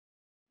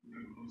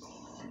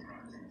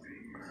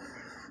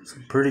It's a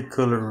pretty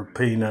color of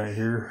Painite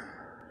here.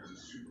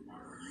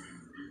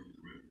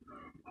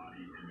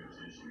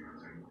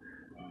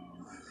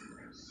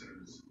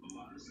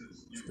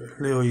 It's got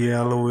a little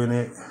yellow in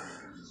it.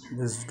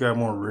 This has got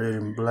more red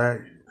and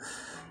black.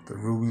 The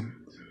ruby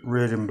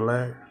red and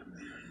black.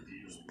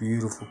 It's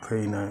beautiful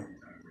Painite.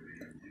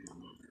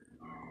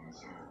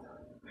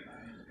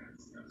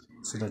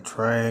 It's in a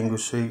triangle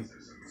shape.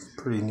 It's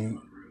pretty neat.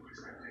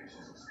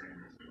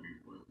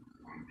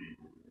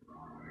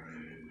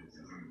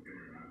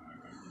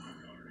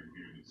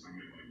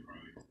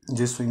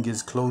 This one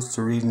gets close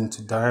to reading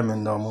to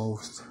diamond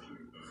almost.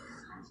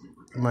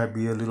 It might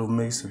be a little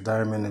mix of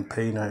diamond and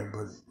Painite,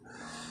 but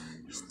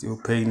still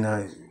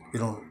Painite. It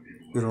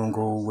don't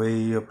go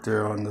way up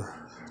there on the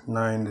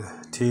 9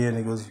 to 10.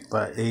 It goes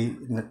by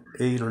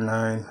 8 or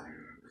 9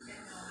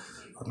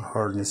 on the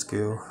hardness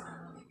scale.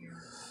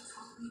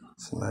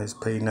 It's a nice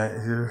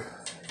Painite here.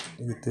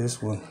 Look at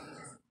this one.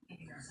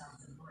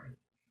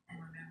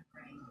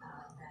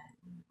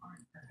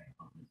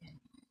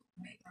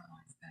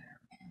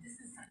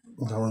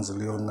 That one's a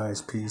little nice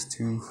piece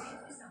too.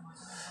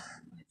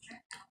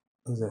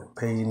 Look at that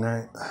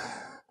Painite.